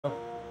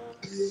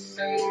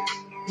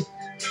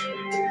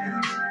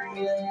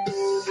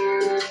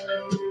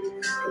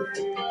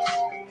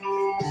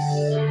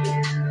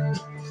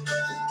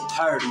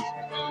Hardy,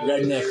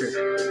 rednecker,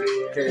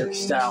 karaoke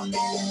style.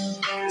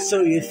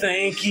 So you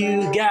think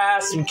you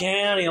got some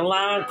county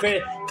line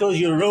credit, 'cause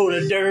you rode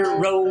a dirt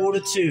road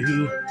or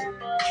two.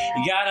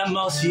 You got a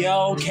musty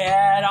old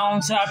cat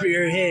on top of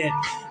your head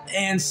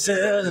and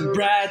Southern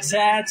bright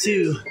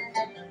tattoo.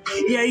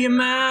 Yeah, you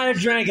might have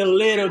drank a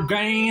little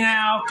grain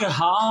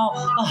alcohol,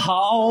 a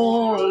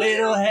whole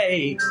little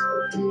hay.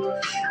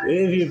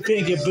 If your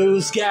pinky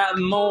boots got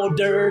more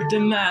dirt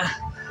than mine,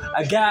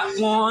 I got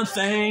one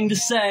thing to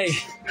say.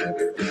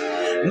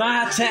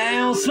 My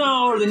town's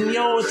smaller than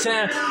your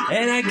town,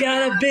 and I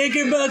got a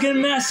bigger bucket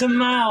mess in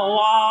my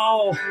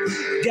wall.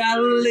 Got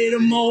a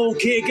little more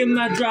kick in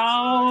my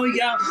draw,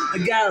 y'all. I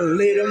got a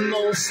little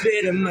more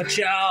spit in my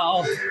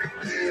jaw.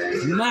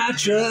 My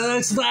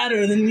truck's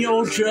lighter than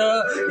your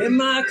truck, and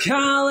my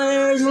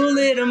collar's a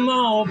little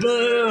more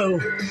blue.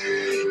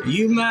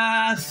 You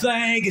might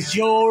think it's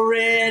your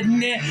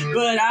redneck,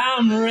 but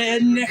I'm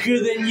rednecker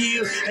than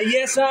you.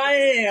 Yes, I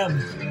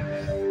am.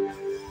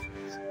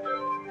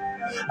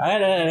 I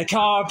had a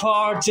car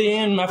parked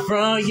in my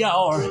front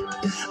yard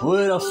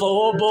with a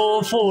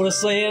 4x4 full of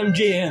Slim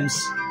Jims.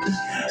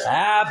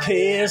 I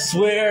piss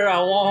where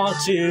I want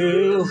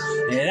to,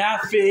 and I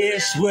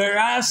fish where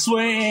I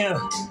swim.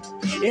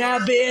 Yeah,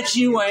 I bet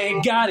you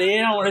ain't got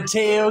it on a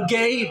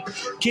tailgate.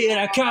 Kid,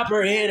 I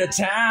copperhead a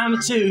time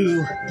or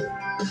two.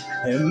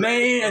 And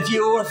man, if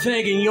you're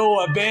thinking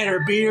you're a better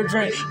beer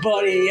drink,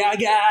 buddy, I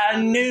got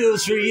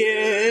news for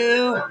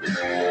you.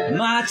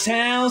 My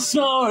town's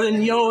smaller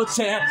than your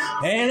town,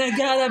 and I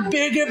got a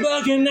bigger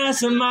bucket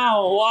nuts in my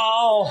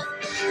wall.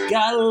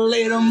 Got a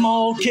little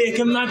more kick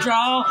in my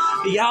draw,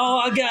 y'all.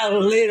 I got a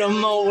little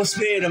more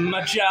spit in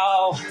my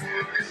jaw.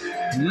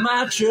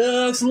 My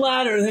truck's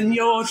lighter than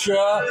your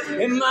truck,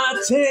 and my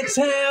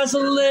town's a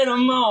little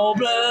more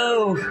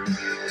blue.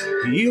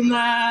 You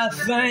might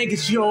think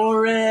it's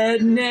your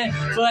redneck,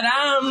 but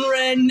I'm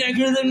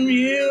rednecker than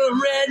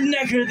you,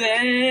 rednecker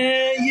than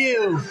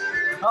you.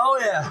 Oh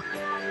yeah.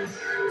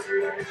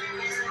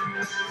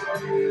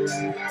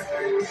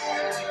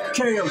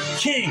 Karaoke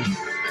King.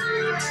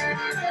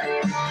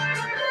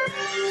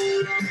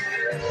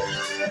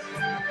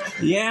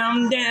 Yeah,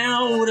 I'm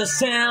down with the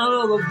sound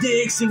of a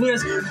Dixie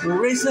whistle.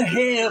 Race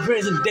ahead,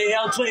 prison day,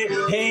 I'll play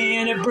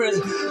hand in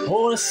prison.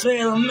 Oh, the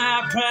smell of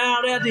my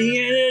pride at the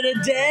end of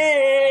the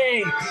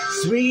day.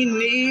 Sweet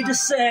need to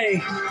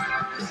say,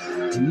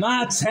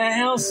 my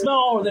town's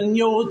smaller than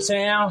your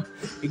town.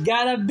 You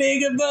got a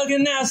bigger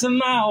bucket nice in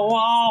my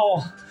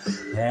wall.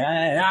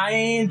 And I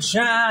ain't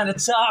trying to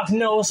talk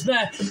no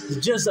smack, it's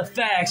just the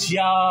facts,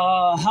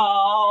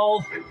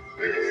 y'all.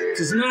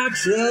 'Cause my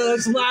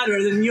truck's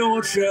lighter than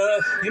your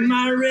truck, and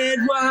my red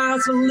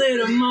wine's a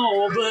little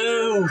more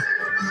blue.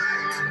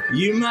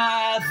 You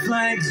might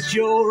think that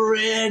you're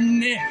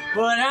redneck,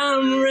 but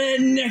I'm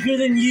rednecker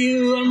than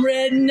you. I'm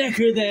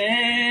rednecker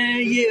than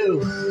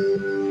you.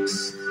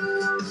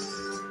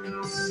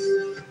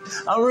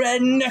 I'm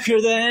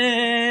rednecker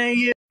than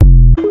you.